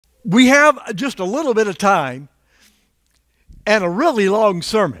We have just a little bit of time and a really long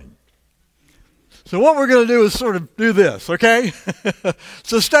sermon. So what we're going to do is sort of do this, okay?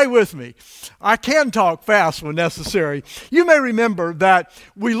 So stay with me. I can talk fast when necessary. You may remember that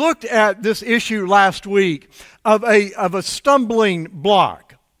we looked at this issue last week of a stumbling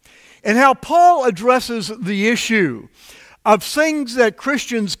block and how Paul addresses the issue of things that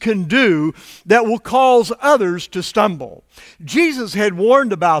Christians can do that will cause others to stumble. Jesus had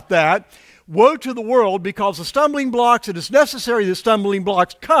warned about that. Woe to the world because of stumbling blocks. It is necessary that stumbling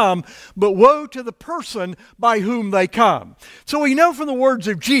blocks come, but woe to the person by whom they come. So we know from the words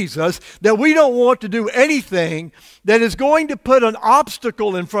of Jesus that we don't want to do anything that is going to put an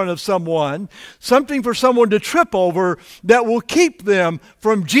obstacle in front of someone, something for someone to trip over that will keep them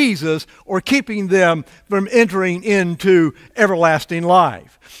from Jesus or keeping them from entering into everlasting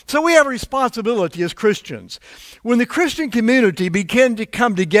life. So we have a responsibility as Christians. When the Christian community began to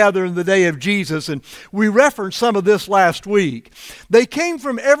come together in the day of Jesus, and we referenced some of this last week, they came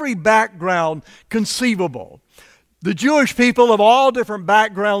from every background conceivable. The Jewish people of all different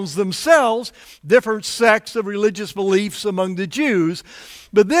backgrounds themselves, different sects of religious beliefs among the Jews.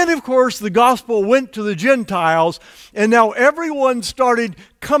 But then, of course, the gospel went to the Gentiles, and now everyone started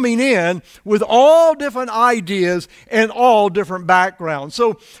coming in with all different ideas and all different backgrounds.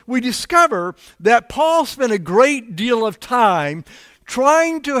 So we discover that Paul spent a great deal of time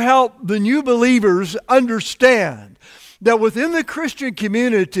trying to help the new believers understand that within the Christian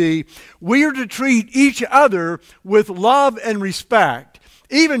community, we are to treat each other with love and respect,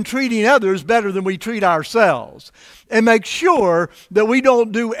 even treating others better than we treat ourselves, and make sure that we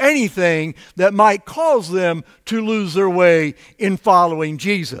don't do anything that might cause them to lose their way in following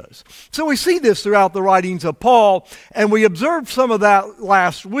Jesus. So we see this throughout the writings of Paul, and we observed some of that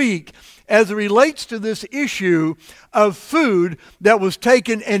last week as it relates to this issue of food that was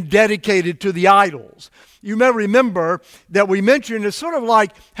taken and dedicated to the idols. You may remember that we mentioned it's sort of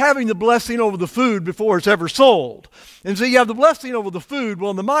like having the blessing over the food before it's ever sold. And so you have the blessing over the food. Well,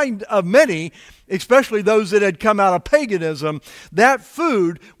 in the mind of many, especially those that had come out of paganism, that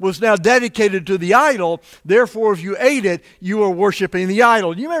food was now dedicated to the idol. Therefore, if you ate it, you were worshiping the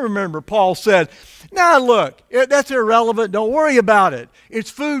idol. You may remember Paul said, "Now look, that's irrelevant. Don't worry about it.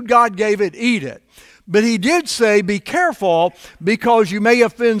 It's food God gave it. Eat it." But he did say, be careful because you may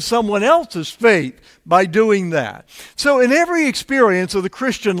offend someone else's faith by doing that. So in every experience of the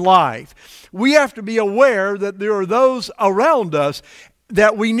Christian life, we have to be aware that there are those around us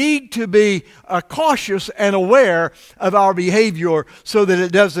that we need to be cautious and aware of our behavior so that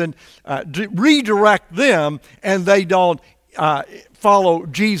it doesn't redirect them and they don't follow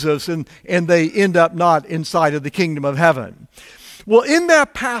Jesus and they end up not inside of the kingdom of heaven. Well, in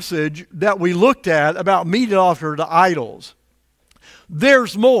that passage that we looked at about meat offered to idols,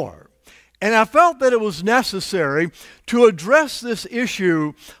 there's more. And I felt that it was necessary to address this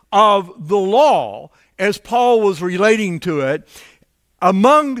issue of the law as Paul was relating to it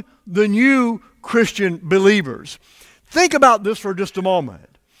among the new Christian believers. Think about this for just a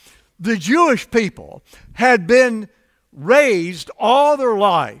moment. The Jewish people had been raised all their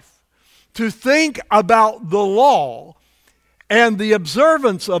life to think about the law and the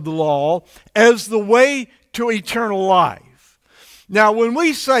observance of the law as the way to eternal life. Now, when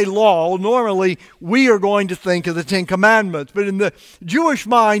we say law, normally we are going to think of the Ten Commandments. But in the Jewish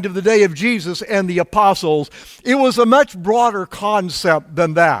mind of the day of Jesus and the apostles, it was a much broader concept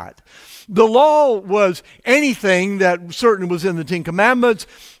than that. The law was anything that certainly was in the Ten Commandments,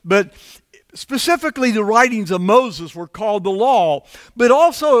 but specifically, the writings of Moses were called the law, but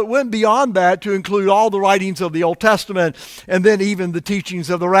also it went beyond that to include all the writings of the Old Testament and then even the teachings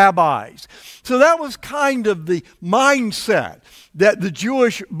of the rabbis. So that was kind of the mindset that the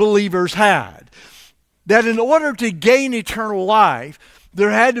Jewish believers had, that in order to gain eternal life,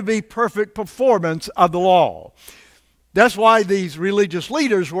 there had to be perfect performance of the law. That's why these religious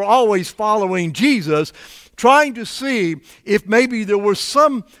leaders were always following Jesus, trying to see if maybe there was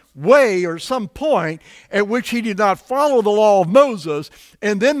some way or some point at which he did not follow the law of Moses,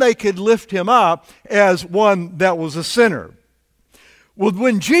 and then they could lift him up as one that was a sinner. Well,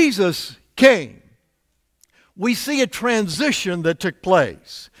 when Jesus came, we see a transition that took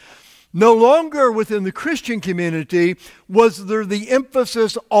place. No longer within the Christian community was there the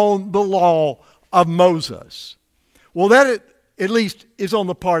emphasis on the law of Moses. Well, that at least is on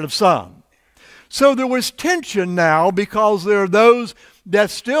the part of some. So there was tension now because there are those that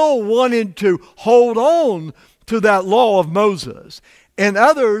still wanted to hold on to that law of Moses, and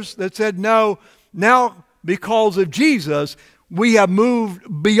others that said, no, now because of Jesus, we have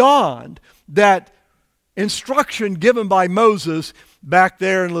moved beyond that instruction given by Moses back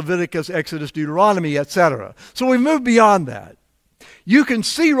there in Leviticus, Exodus, Deuteronomy, etc. So we move beyond that. You can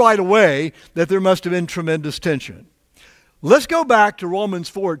see right away that there must have been tremendous tension. Let's go back to Romans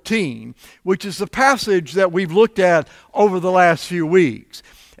 14, which is the passage that we've looked at over the last few weeks.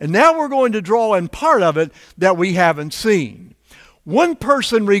 And now we're going to draw in part of it that we haven't seen. One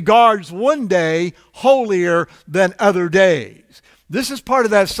person regards one day holier than other days. This is part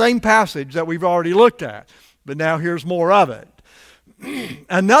of that same passage that we've already looked at, but now here's more of it.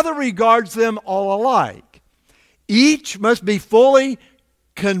 Another regards them all alike. Each must be fully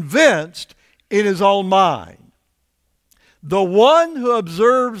convinced in his own mind. The one who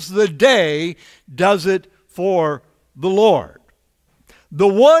observes the day does it for the Lord. The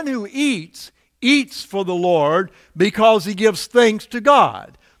one who eats, eats for the Lord because he gives thanks to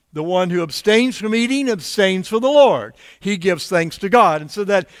God. The one who abstains from eating abstains for the Lord. He gives thanks to God. And so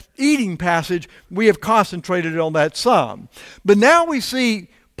that eating passage, we have concentrated on that some. But now we see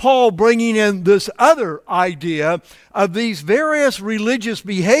Paul bringing in this other idea of these various religious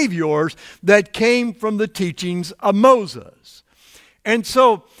behaviors that came from the teachings of Moses. And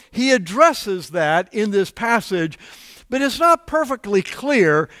so he addresses that in this passage, but it's not perfectly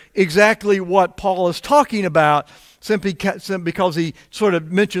clear exactly what Paul is talking about, simply because he sort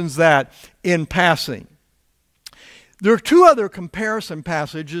of mentions that in passing. There are two other comparison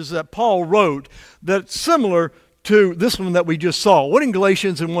passages that Paul wrote that's similar to this one that we just saw, one in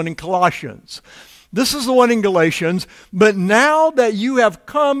Galatians and one in Colossians. This is the one in Galatians. But now that you have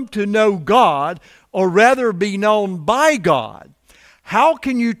come to know God, or rather be known by God, how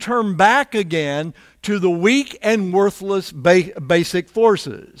can you turn back again to the weak and worthless basic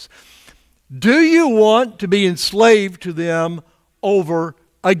forces? Do you want to be enslaved to them over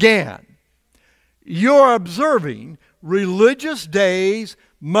again? You're observing religious days,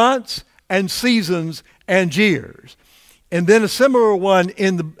 months, and seasons and years. And then a similar one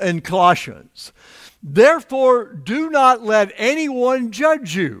in Colossians. Therefore, do not let anyone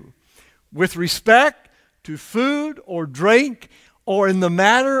judge you with respect to food or drink, or in the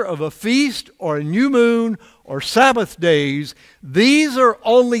matter of a feast or a new moon or Sabbath days. These are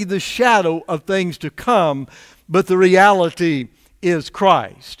only the shadow of things to come, but the reality is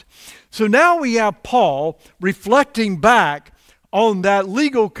Christ. So now we have Paul reflecting back on that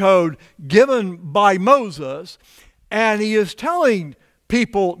legal code given by Moses, and he is telling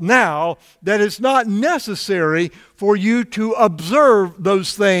people now that it's not necessary for you to observe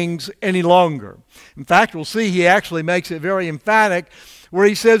those things any longer. In fact, we'll see he actually makes it very emphatic where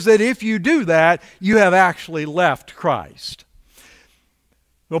he says that if you do that, you have actually left Christ.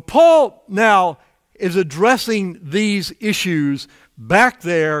 Well, Paul now is addressing these issues back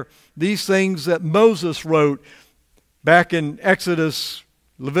there, these things that Moses wrote back in Exodus,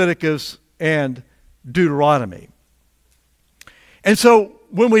 Leviticus, and Deuteronomy. And so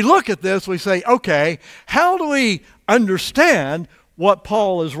when we look at this, we say, okay, how do we understand what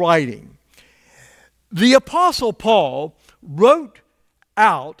Paul is writing? The Apostle Paul wrote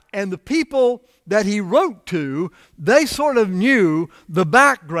out, and the people that he wrote to, they sort of knew the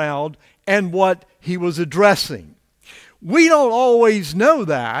background and what he was addressing. We don't always know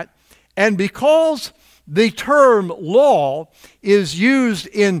that, and because the term law is used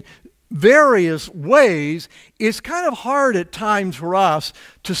in various ways, it's kind of hard at times for us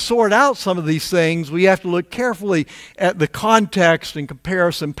to sort out some of these things. We have to look carefully at the context and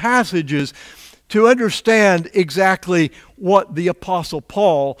comparison passages to understand exactly what the Apostle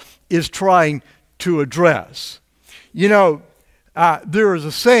Paul is trying to address. You know, there is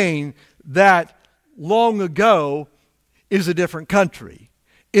a saying that long ago is a different country.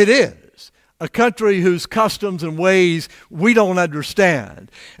 It is. A country whose customs and ways we don't understand.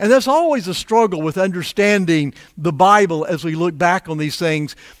 And there's always a struggle with understanding the Bible as we look back on these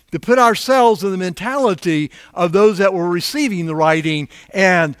things, to put ourselves in the mentality of those that were receiving the writing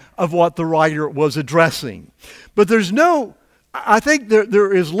and of what the writer was addressing. But I think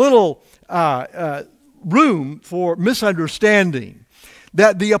there is little room for misunderstanding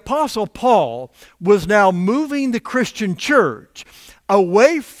that the Apostle Paul was now moving the Christian church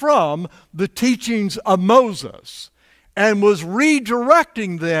away from the teachings of Moses and was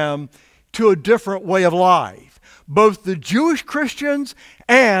redirecting them to a different way of life, both the Jewish Christians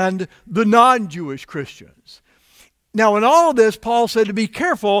and the non-Jewish Christians. Now, in all of this, Paul said to be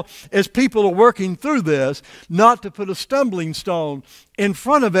careful as people are working through this, not to put a stumbling stone in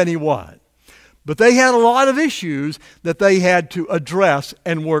front of anyone. But they had a lot of issues that they had to address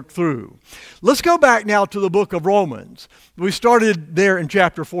and work through. Let's go back now to the book of Romans. We started there in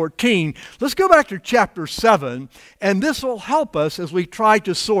chapter 14. Let's go back to chapter 7, and this will help us as we try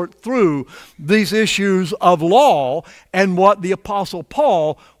to sort through these issues of law and what the Apostle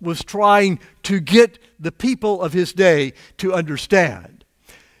Paul was trying to get the people of his day to understand.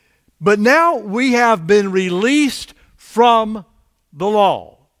 But now we have been released from the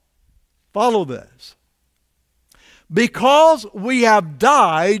law. Follow this. Because we have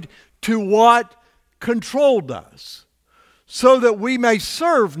died to what controlled us, so that we may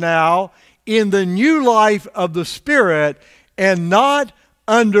serve now in the new life of the Spirit and not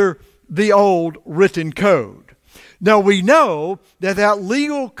under the old written code. Now we know that that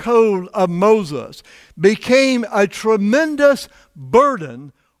legal code of Moses became a tremendous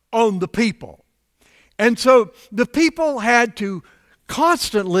burden on the people. And so the people had to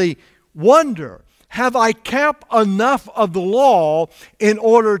constantly wonder, have I kept enough of the law in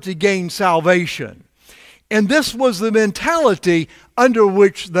order to gain salvation? And this was the mentality under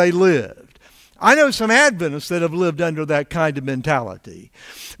which they lived. I know some Adventists that have lived under that kind of mentality.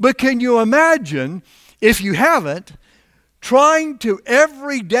 But can you imagine, if you haven't, trying to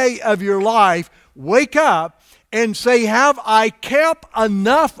every day of your life wake up and say, have I kept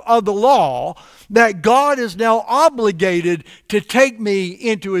enough of the law that God is now obligated to take me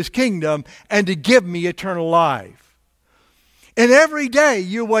into His kingdom and to give me eternal life? And every day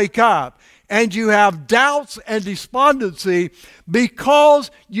you wake up and you have doubts and despondency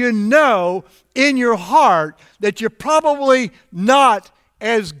because you know in your heart that you're probably not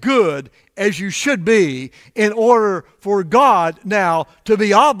as good as you should be in order for God now to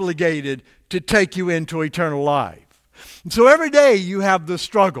be obligated to take you into eternal life. And so every day you have this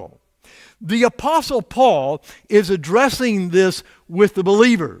struggle. The Apostle Paul is addressing this with the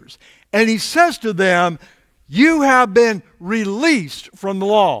believers. And he says to them, you have been released from the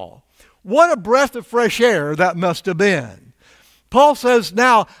law. What a breath of fresh air that must have been. Paul says,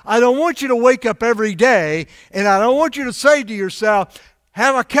 now, I don't want you to wake up every day, and I don't want you to say to yourself,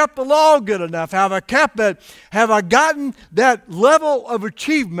 have I kept the law good enough? Have I kept it? Have I gotten that level of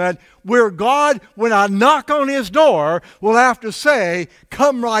achievement where God, when I knock on His door, will have to say,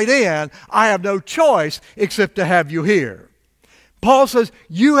 come right in. I have no choice except to have you here. Paul says,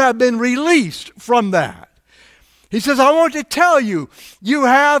 you have been released from that. He says, I want to tell you, you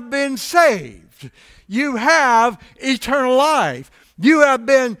have been saved. You have eternal life. You have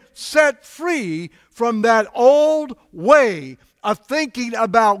been set free from that old way of thinking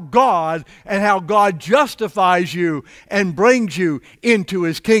about God and how God justifies you and brings you into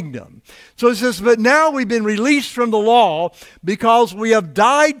His kingdom. So it says, but now we've been released from the law because we have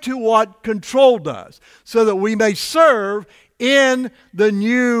died to what controlled us, so that we may serve in the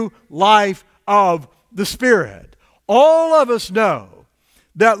new life of the Spirit. All of us know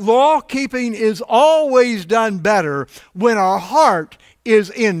that law keeping is always done better when our heart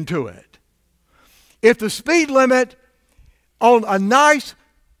is into it. If the speed limit on a nice,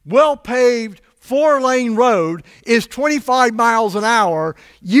 well-paved, 4-lane road is 25 miles an hour,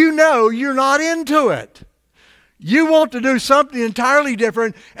 you know you're not into it. You want to do something entirely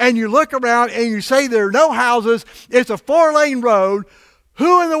different, and you look around and you say there are no houses, it's a 4-lane road.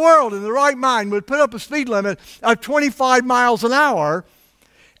 Who in the world in the right mind would put up a speed limit of 25 miles an hour?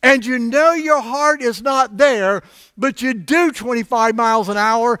 And you know your heart is not there, but you do 25 miles an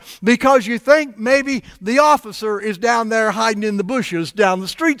hour because you think maybe the officer is down there hiding in the bushes down the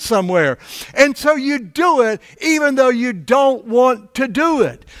street somewhere. And so you do it even though you don't want to do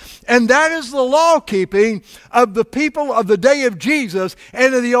it. And that is the law keeping of the people of the day of Jesus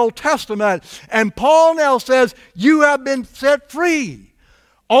and of the Old Testament. And Paul now says, you have been set free.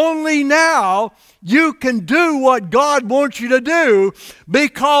 Only now you can do what God wants you to do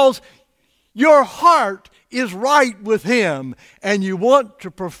because your heart is right with Him and you want to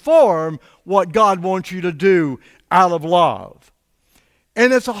perform what God wants you to do out of love.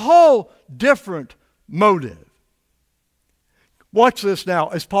 And it's a whole different motive. Watch this now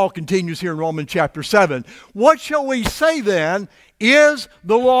as Paul continues here in Romans chapter 7. What shall we say then? Is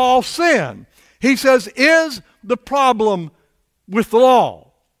the law sin? He says, is the problem with the law?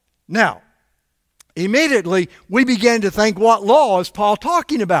 Now, immediately we begin to think, what law is Paul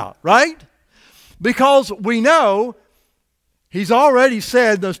talking about, right? Because we know he's already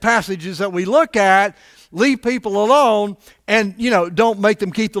said those passages that we look at, leave people alone and, don't make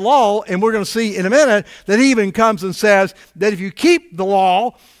them keep the law. And we're going to see in a minute that he even comes and says that if you keep the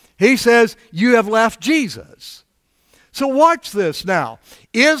law, he says you have left Jesus. So watch this now.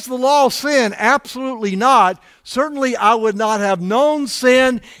 Is the law sin? Absolutely not. Certainly I would not have known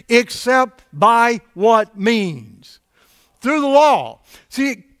sin except by what means? Through the law.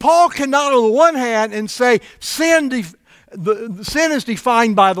 See, Paul cannot on the one hand and say sin is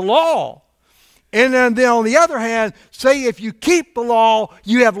defined by the law. And then on the other hand, say if you keep the law,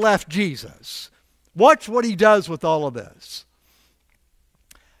 you have left Jesus. Watch what he does with all of this.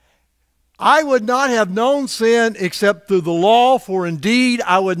 I would not have known sin except through the law, for indeed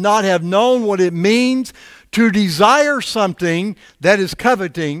I would not have known what it means to desire something that is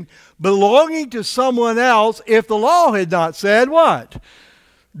coveting, belonging to someone else, if the law had not said what?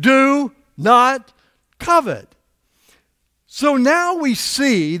 Do not covet. So now we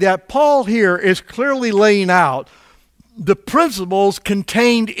see that Paul here is clearly laying out the principles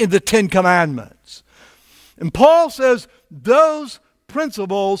contained in the Ten Commandments. And Paul says those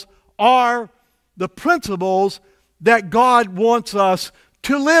principles are the principles that God wants us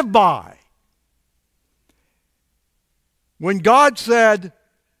to live by. When God said,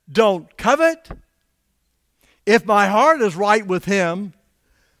 don't covet, if my heart is right with Him,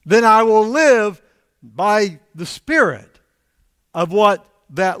 then I will live by the Spirit of what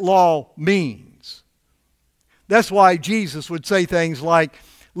that law means. That's why Jesus would say things like,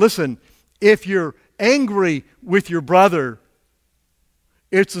 listen, if you're angry with your brother,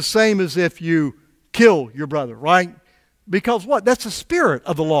 it's the same as if you kill your brother, right? Because what? That's the spirit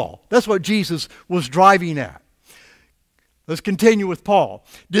of the law. That's what Jesus was driving at. Let's continue with Paul.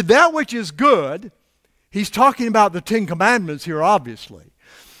 Did that which is good, he's talking about the Ten Commandments here, obviously.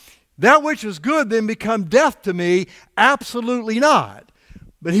 That which is good then become death to me? Absolutely not.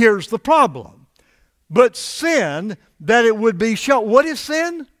 But here's the problem. But sin, that it would be shown. What is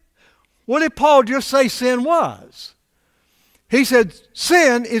sin? What did Paul just say sin was? He said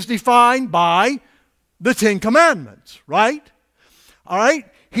sin is defined by the Ten Commandments, right? All right?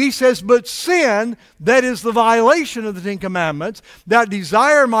 He says, but sin, that is the violation of the Ten Commandments, that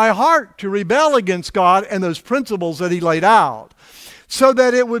desire my heart to rebel against God and those principles that he laid out, so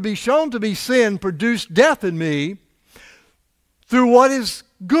that it would be shown to be sin, produced death in me through what is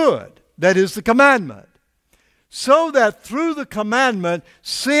good, that is the commandment. So that through the commandment,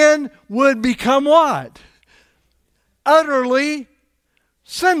 sin would become what? Utterly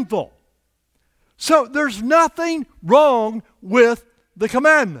sinful. So there's nothing wrong with the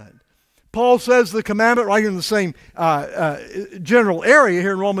commandment. Paul says the commandment right in the same general area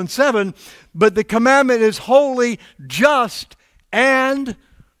here in Romans 7, but the commandment is holy, just, and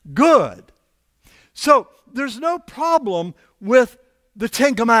good. So there's no problem with the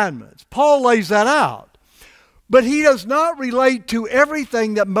Ten Commandments. Paul lays that out. But he does not relate to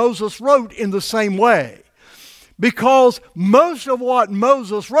everything that Moses wrote in the same way. Because most of what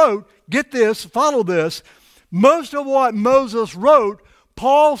Moses wrote, get this, follow this, most of what Moses wrote,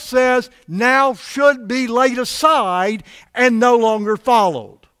 Paul says now should be laid aside and no longer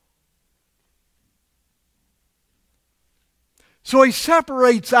followed. So he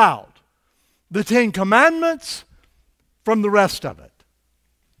separates out the Ten Commandments from the rest of it.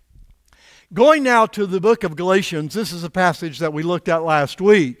 Going now to the book of Galatians, this is a passage that we looked at last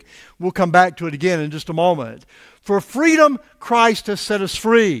week. We'll come back to it again in just a moment. For freedom, Christ has set us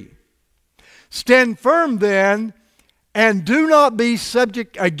free. Stand firm then, and do not be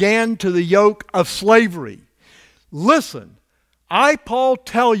subject again to the yoke of slavery. Listen, I, Paul,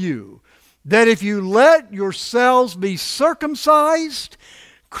 tell you that if you let yourselves be circumcised,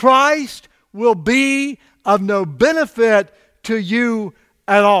 Christ will be of no benefit to you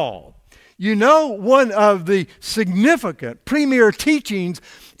at all. You know, one of the significant premier teachings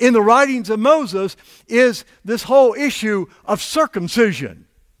in the writings of Moses is this whole issue of circumcision.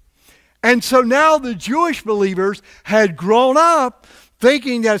 And so now the Jewish believers had grown up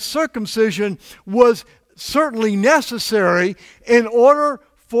thinking that circumcision was certainly necessary in order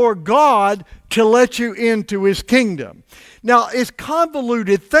for God to let you into His kingdom. Now, it's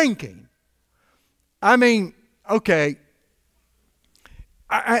convoluted thinking. I mean, okay,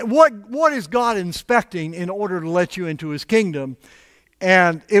 what is God inspecting in order to let you into His kingdom?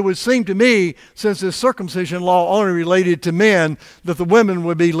 And it would seem to me, since the circumcision law only related to men, that the women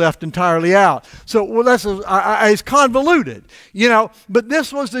would be left entirely out. So, well, it's convoluted, you know. But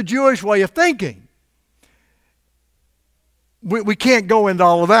this was the Jewish way of thinking. We can't go into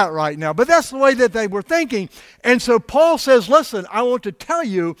all of that right now, but that's the way that they were thinking. And so Paul says, listen, I want to tell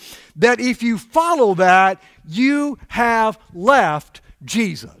you that if you follow that, you have left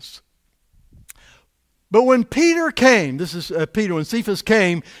Jesus. But when Peter came, this is Peter, when Cephas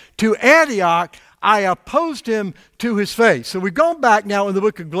came to Antioch, I opposed him to his face. So we've gone back now in the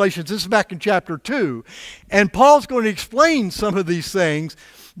book of Galatians. This is back in chapter 2. And Paul's going to explain some of these things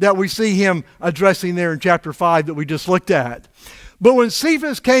that we see him addressing there in chapter 5 that we just looked at. But when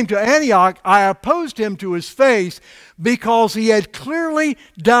Cephas came to Antioch, I opposed him to his face because he had clearly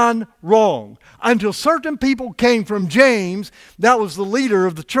done wrong. Until certain people came from James, that was the leader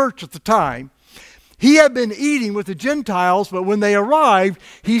of the church at the time. He had been eating with the Gentiles, but when they arrived,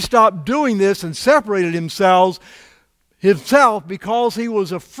 he stopped doing this and separated himself because he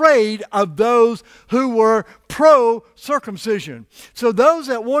was afraid of those who were pro-circumcision. So those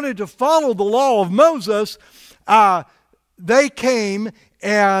that wanted to follow the law of Moses, they came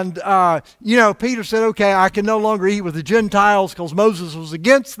and, Peter said, okay, I can no longer eat with the Gentiles because Moses was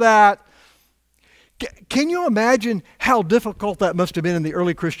against that. Can you imagine how difficult that must have been in the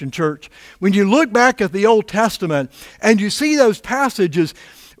early Christian church? When you look back at the Old Testament and you see those passages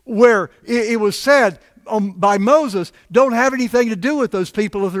where it was said by Moses, don't have anything to do with those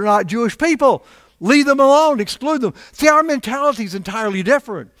people if they're not Jewish people. Leave them alone, exclude them. See, our mentality is entirely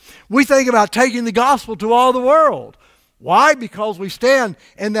different. We think about taking the gospel to all the world. Why? Because we stand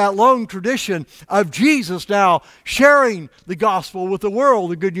in that long tradition of Jesus now sharing the gospel with the world,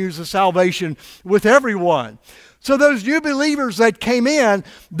 the good news of salvation with everyone. So those new believers that came in,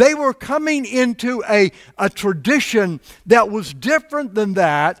 they were coming into a tradition that was different than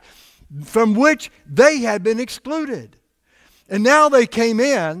that from which they had been excluded. And now they came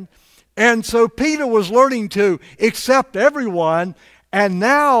in, and so Peter was learning to accept everyone. And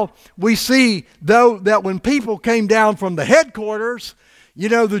now we see, though, that when people came down from the headquarters,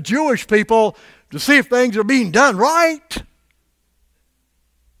 the Jewish people, to see if things are being done right,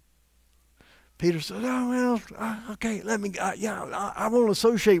 Peter said, oh, well, okay, I won't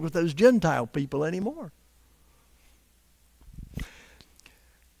associate with those Gentile people anymore.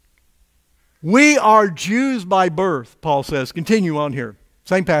 We are Jews by birth, Paul says. Continue on here.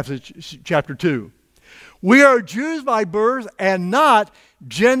 Same passage, chapter 2. We are Jews by birth and not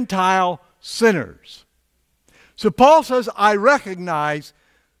Gentile sinners. So Paul says, I recognize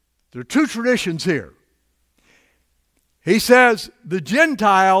there are two traditions here. He says the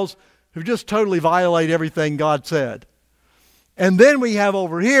Gentiles who just totally violate everything God said. And then we have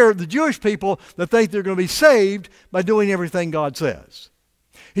over here the Jewish people that think they're going to be saved by doing everything God says.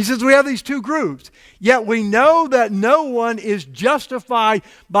 He says we have these two groups, yet we know that no one is justified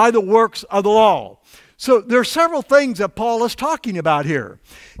by the works of the law. So there are several things that Paul is talking about here.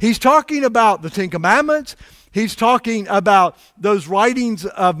 He's talking about the Ten Commandments. He's talking about those writings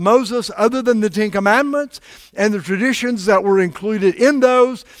of Moses other than the Ten Commandments and the traditions that were included in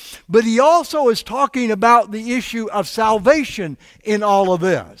those. But he also is talking about the issue of salvation in all of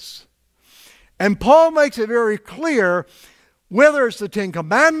this. And Paul makes it very clear, whether it's the Ten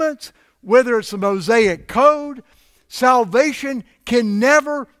Commandments, whether it's the Mosaic Code, salvation can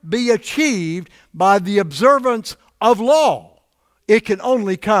never be achieved by the observance of law. It can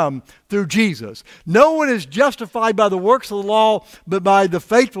only come through Jesus. No one is justified by the works of the law, but by the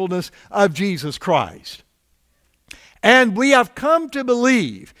faithfulness of Jesus Christ. And we have come to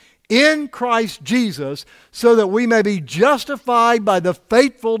believe in Christ Jesus so that we may be justified by the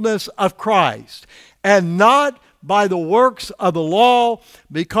faithfulness of Christ and not by the works of the law,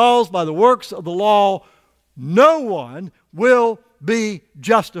 because by the works of the law no one will be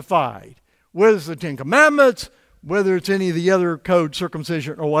justified. Whether it's the Ten Commandments, whether it's any of the other code,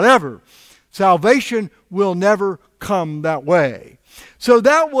 circumcision, or whatever, salvation will never come that way. So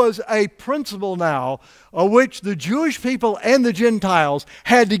that was a principle now of which the Jewish people and the Gentiles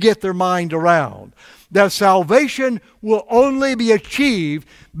had to get their mind around. That salvation will only be achieved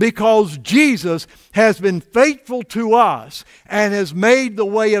because Jesus has been faithful to us and has made the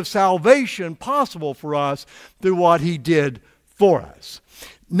way of salvation possible for us through what He did for us.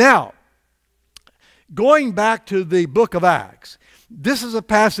 Now, going back to the book of Acts, this is a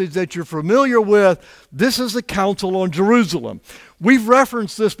passage that you're familiar with. This is the Council on Jerusalem. We've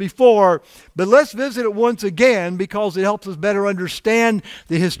referenced this before, but let's visit it once again because it helps us better understand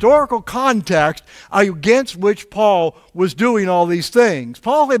the historical context against which Paul was doing all these things.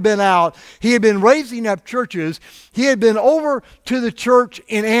 Paul had been out. He had been raising up churches. He had been over to the church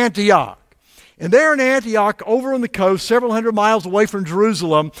in Antioch. And there in Antioch, over on the coast, several hundred miles away from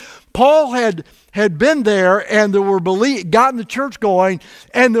Jerusalem, Paul had been there, and there were gotten the church going,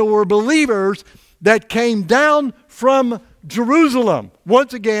 and there were believers that came down from Jerusalem.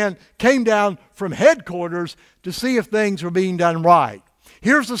 Once again, came down from headquarters to see if things were being done right.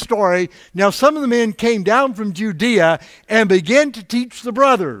 Here's the story. Now some of the men came down from Judea and began to teach the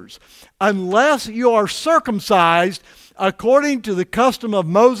brothers, unless you are circumcised according to the custom of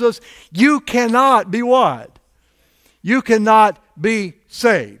Moses, you cannot be what? You cannot be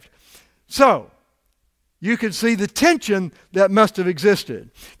saved. So, you can see the tension that must have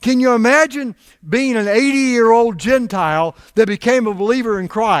existed. Can you imagine being an 80-year-old Gentile that became a believer in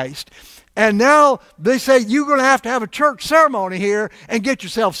Christ, and now they say you're going to have a church ceremony here and get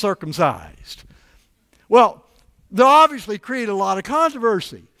yourself circumcised? Well, they obviously created a lot of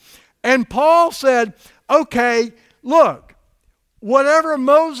controversy. And Paul said, okay, look, whatever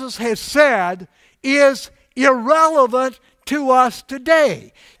Moses has said is irrelevant to us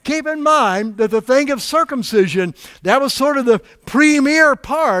today. Keep in mind that the thing of circumcision, that was sort of the premier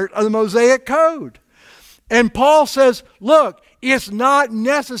part of the Mosaic Code. And Paul says, look, it's not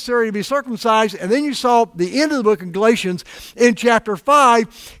necessary to be circumcised. And then you saw the end of the book of Galatians in chapter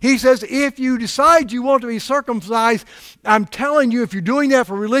 5. He says, if you decide you want to be circumcised, I'm telling you, if you're doing that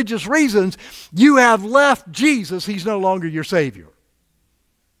for religious reasons, you have left Jesus. He's no longer your Savior.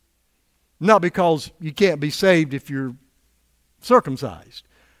 Not because you can't be saved if you're circumcised.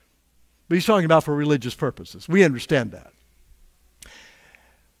 But he's talking about for religious purposes. We understand that.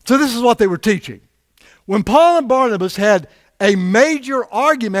 So this is what they were teaching. When Paul and Barnabas had a major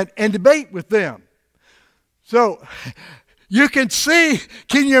argument and debate with them. So you can see,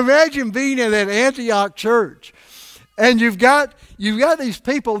 can you imagine being in that Antioch church? And you've got these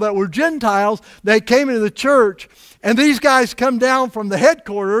people that were Gentiles. They came into the church, and these guys come down from the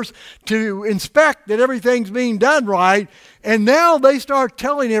headquarters to inspect that everything's being done right. And now they start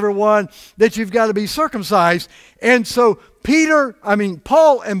telling everyone that you've got to be circumcised. And so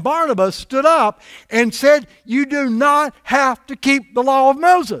Paul and Barnabas stood up and said, you do not have to keep the law of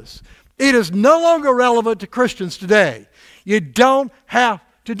Moses. It is no longer relevant to Christians today. You don't have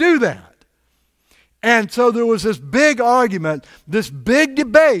to do that. And so there was this big argument, this big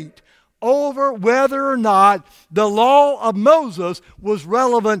debate over whether or not the law of Moses was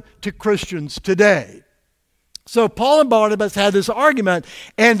relevant to Christians today. So Paul and Barnabas had this argument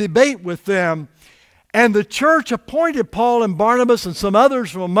and debate with them, and the church appointed Paul and Barnabas and some others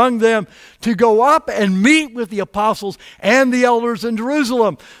from among them to go up and meet with the apostles and the elders in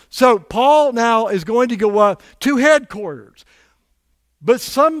Jerusalem. So Paul now is going to go up to headquarters. But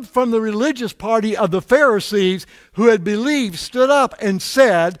some from the religious party of the Pharisees who had believed stood up and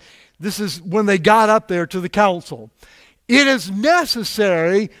said, this is when they got up there to the council, it is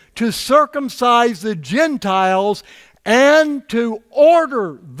necessary to circumcise the Gentiles and to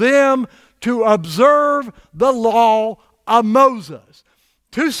order them to observe the law of Moses.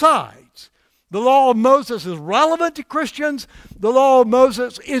 Two sides. The law of Moses is relevant to Christians. The law of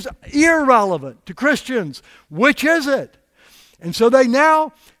Moses is irrelevant to Christians. Which is it? And so they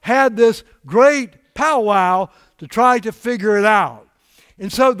now had this great powwow to try to figure it out.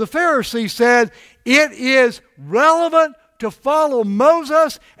 And so the Pharisees said, it is relevant to follow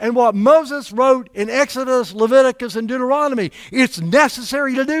Moses and what Moses wrote in Exodus, Leviticus, and Deuteronomy. It's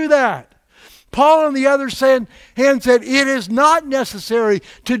necessary to do that. Paul on the other hand said, it is not necessary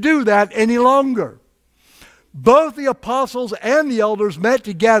to do that any longer. Both the apostles and the elders met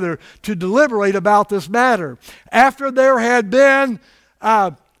together to deliberate about this matter. After there had been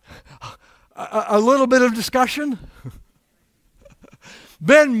a little bit of discussion,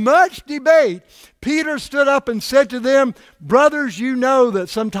 been much debate, Peter stood up and said to them, brothers, you know that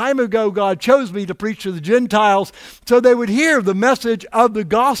some time ago God chose me to preach to the Gentiles so they would hear the message of the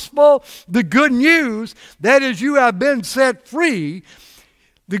gospel, the good news, that is, you have been set free,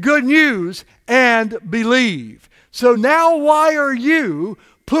 the good news, and believe. So now why are you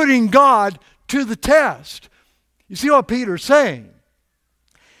putting God to the test? You see what Peter's saying?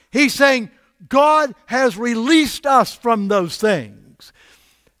 He's saying God has released us from those things.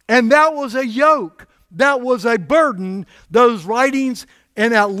 And that was a yoke. That was a burden. Those writings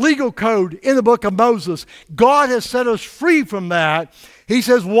and that legal code in the book of Moses. God has set us free from that. He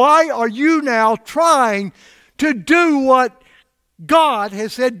says, why are you now trying to do what God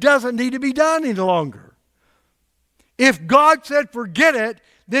has said doesn't need to be done any longer? If God said forget it,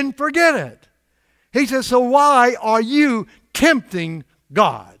 then forget it. He says, so why are you tempting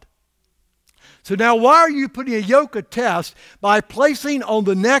God? So now why are you putting a yoke of test by placing on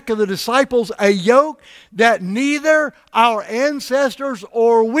the neck of the disciples a yoke that neither our ancestors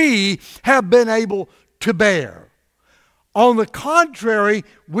or we have been able to bear? On the contrary,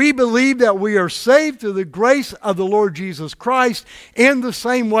 we believe that we are saved through the grace of the Lord Jesus Christ in the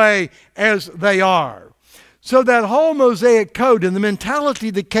same way as they are. So that whole Mosaic code and the mentality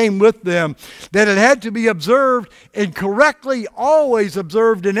that came with them, that it had to be observed and correctly always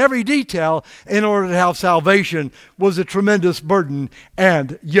observed in every detail in order to have salvation, was a tremendous burden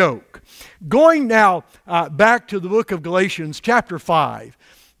and yoke. Going now back to the book of Galatians chapter 5.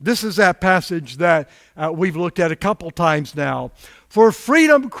 This is that passage that we've looked at a couple times now. For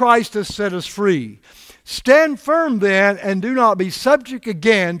freedom Christ has set us free. Stand firm then, and do not be subject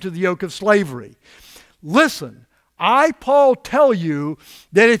again to the yoke of slavery. Listen, I, Paul, tell you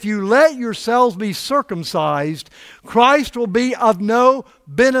that if you let yourselves be circumcised, Christ will be of no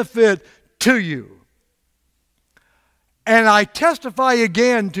benefit to you. And I testify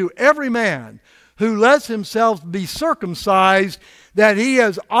again to every man who lets himself be circumcised that he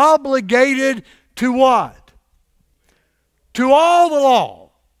is obligated to what? To all the law.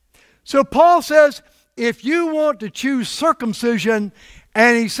 So Paul says, if you want to choose circumcision,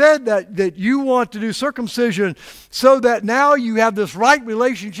 and he said that you want to do circumcision so that now you have this right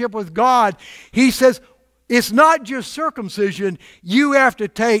relationship with God. He says it's not just circumcision. You have to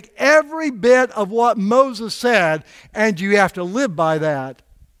take every bit of what Moses said and you have to live by that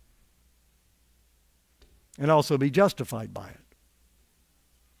and also be justified by it.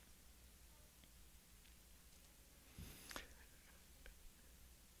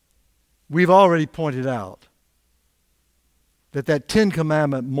 We've already pointed out that Ten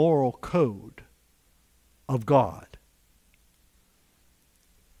Commandment moral code of God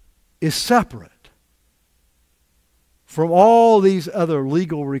is separate from all these other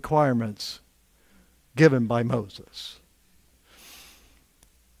legal requirements given by Moses.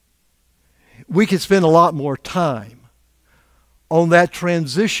 We could spend a lot more time on that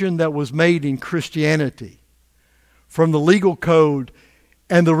transition that was made in Christianity from the legal code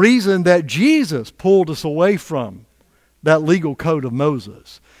and the reason that Jesus pulled us away from that legal code of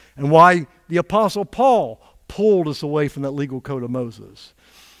Moses, and why the Apostle Paul pulled us away from that legal code of Moses.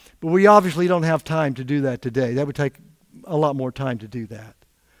 But we obviously don't have time to do that today. That would take a lot more time to do that.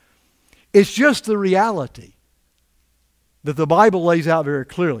 It's just the reality that the Bible lays out very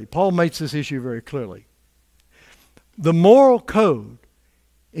clearly. Paul makes this issue very clearly. The moral code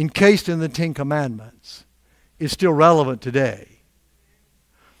encased in the Ten Commandments is still relevant today.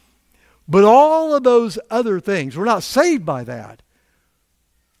 But all of those other things, we're not saved by that,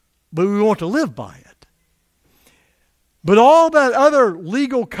 but we want to live by it. But all that other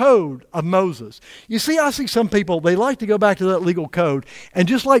legal code of Moses. You see, I see some people, they like to go back to that legal code, and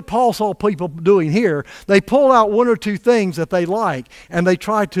just like Paul saw people doing here, they pull out one or two things that they like, and they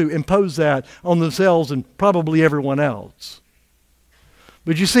try to impose that on themselves and probably everyone else.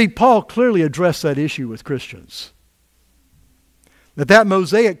 But you see, Paul clearly addressed that issue with Christians. That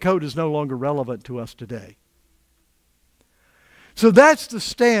Mosaic code is no longer relevant to us today. So that's the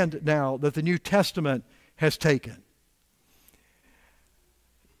stand now that the New Testament has taken.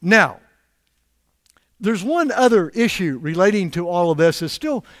 Now, there's one other issue relating to all of this that's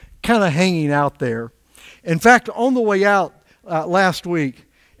still kind of hanging out there. In fact, on the way out last week,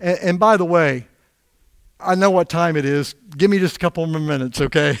 and by the way, I know what time it is. Give me just a couple more minutes,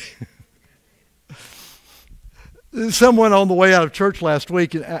 okay? Someone on the way out of church last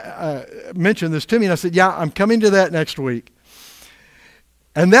week mentioned this to me, and I said, yeah, I'm coming to that next week.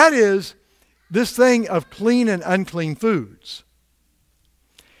 And that is this thing of clean and unclean foods.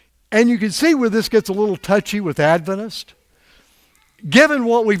 And you can see where this gets a little touchy with Adventists, given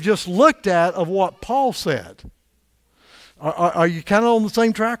what we've just looked at of what Paul said. Are you kind of on the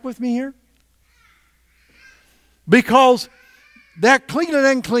same track with me here? Because that clean and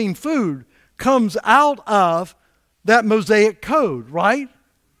unclean food comes out of that Mosaic code, right?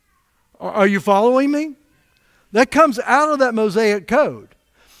 Are you following me? That comes out of that Mosaic code.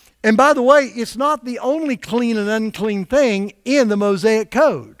 And by the way, it's not the only clean and unclean thing in the Mosaic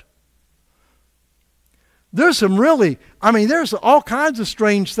code. There's some really, there's all kinds of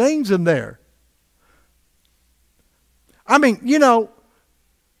strange things in there.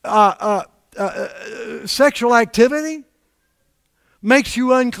 Sexual activity makes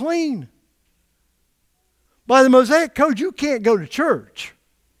you unclean. By the Mosaic code, you can't go to church.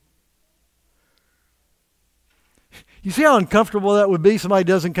 You see how uncomfortable that would be? Somebody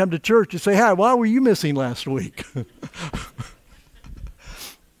doesn't come to church. You say, hi, why were you missing last week?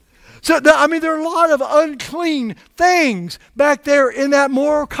 So, there are a lot of unclean things back there in that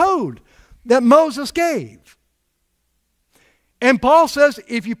moral code that Moses gave. And Paul says,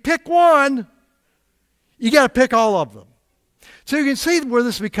 if you pick one, you got to pick all of them. So you can see where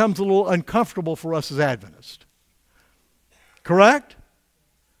this becomes a little uncomfortable for us as Adventists. Correct?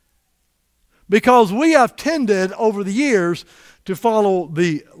 because we have tended over the years to follow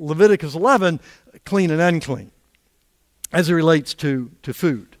the Leviticus 11, clean and unclean, as it relates to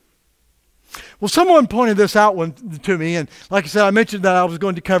food. Well, someone pointed this out to me, and like I said, I mentioned that I was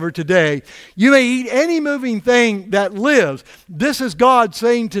going to cover today. You may eat any moving thing that lives. This is God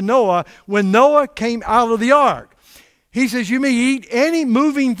saying to Noah when Noah came out of the ark. He says, you may eat any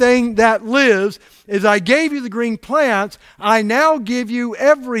moving thing that lives. As I gave you the green plants, I now give you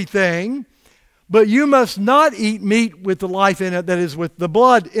everything, but you must not eat meat with the life in it, that is, with the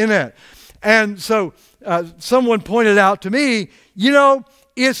blood in it. And so someone pointed out to me,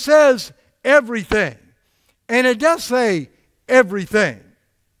 it says everything. And it does say everything.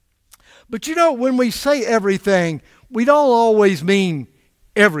 But when we say everything, we don't always mean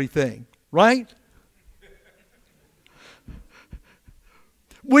everything, right?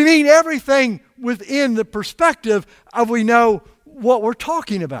 We mean everything within the perspective of we know what we're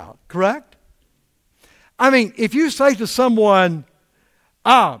talking about, correct? I mean, if you say to someone,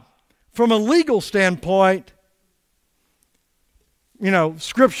 from a legal standpoint,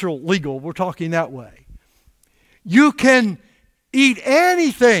 scriptural legal, we're talking that way. You can eat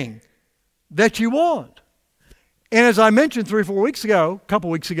anything that you want. And as I mentioned 3 or 4 weeks ago, a couple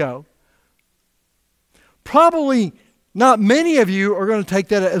weeks ago, probably not many of you are going to take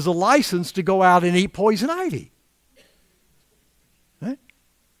that as a license to go out and eat poison ivy. Right?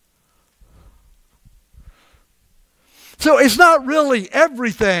 So it's not really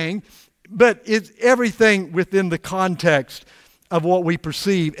everything, but it's everything within the context of what we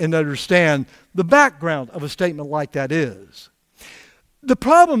perceive and understand the background of a statement like that is. The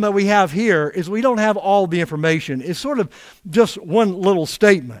problem that we have here is we don't have all the information. It's sort of just one little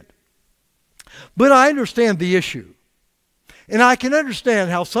statement. But I understand the issue. And I can understand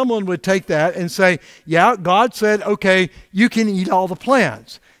how someone would take that and say, yeah, God said, okay, you can eat all the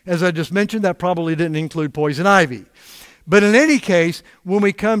plants. As I just mentioned, that probably didn't include poison ivy. But in any case, when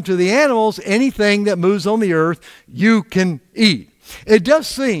we come to the animals, anything that moves on the earth, you can eat. It does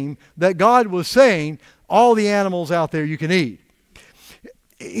seem that God was saying, all the animals out there you can eat.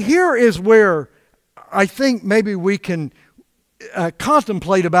 Here is where I think maybe we can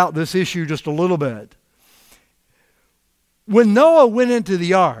contemplate about this issue just a little bit. When Noah went into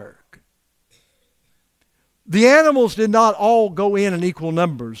the ark, the animals did not all go in equal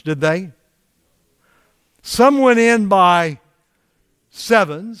numbers, did they? Some went in by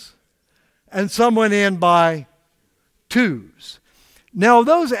sevens, and some went in by twos. Now,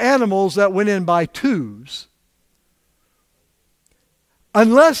 those animals that went in by twos,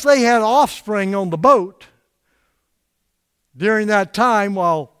 unless they had offspring on the boat during that time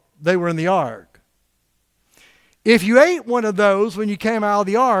while they were in the ark, if you ate one of those when you came out of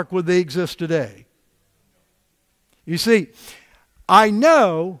the ark, would they exist today? You see, I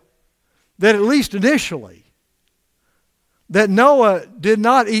know that at least initially, that Noah did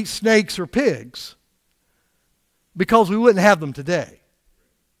not eat snakes or pigs because we wouldn't have them today.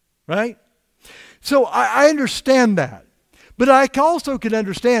 Right? So I understand that. But I also can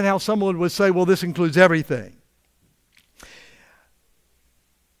understand how someone would say, well, this includes everything.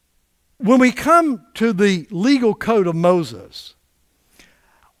 When we come to the legal code of Moses,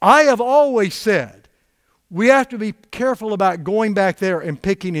 I have always said we have to be careful about going back there and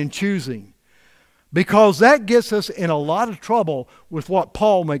picking and choosing, because that gets us in a lot of trouble with what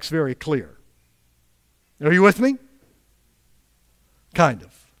Paul makes very clear. Are you with me? Kind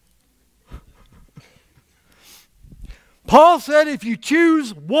of. Paul said if you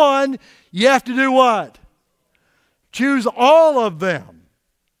choose one, you have to do what? Choose all of them.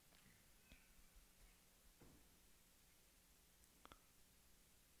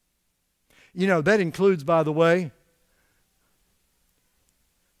 That includes, by the way,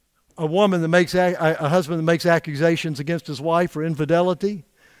 a woman that makes a husband that makes accusations against his wife for infidelity.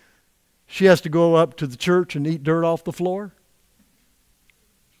 She has to go up to the church and eat dirt off the floor.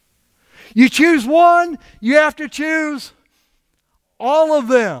 You choose one, you have to choose all of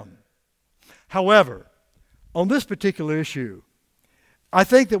them. However, on this particular issue, I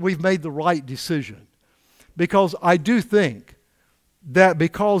think that we've made the right decision, because I do think that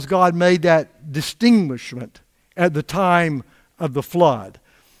because God made that distinguishment at the time of the flood,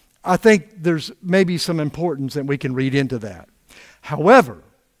 I think there's maybe some importance that we can read into that. However,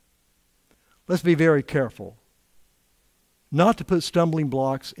 let's be very careful not to put stumbling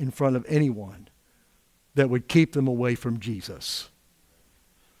blocks in front of anyone that would keep them away from Jesus.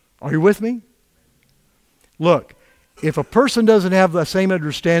 Are you with me? Look, if a person doesn't have the same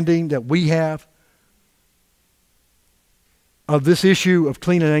understanding that we have of this issue of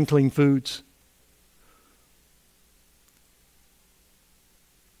clean and unclean foods,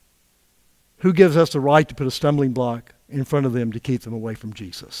 who gives us the right to put a stumbling block in front of them to keep them away from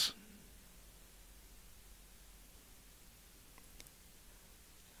Jesus?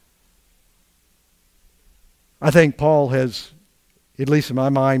 I think Paul has, at least in my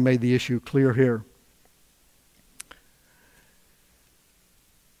mind, made the issue clear here.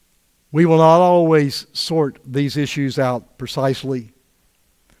 We will not always sort these issues out precisely.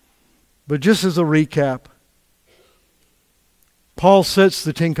 But just as a recap, Paul sets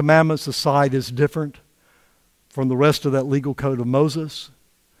the Ten Commandments aside as different from the rest of that legal code of Moses.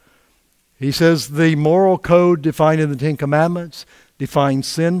 He says the moral code defined in the Ten Commandments defines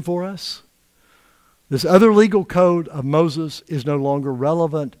sin for us. This other legal code of Moses is no longer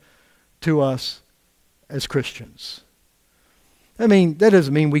relevant to us as Christians. I mean, that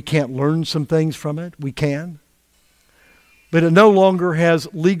doesn't mean we can't learn some things from it. We can. But it no longer has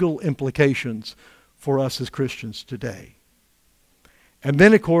legal implications for us as Christians today. And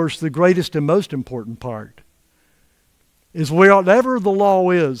then, of course, the greatest and most important part is whatever the law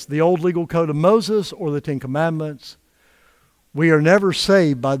is, the old legal code of Moses or the Ten Commandments, we are never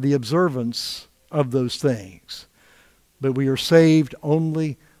saved by the observance of those things. But we are saved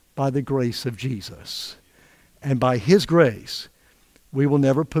only by the grace of Jesus. And by His grace, we will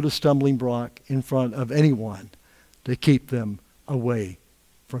never put a stumbling block in front of anyone to keep them away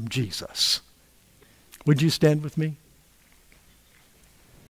from Jesus. Would you stand with me?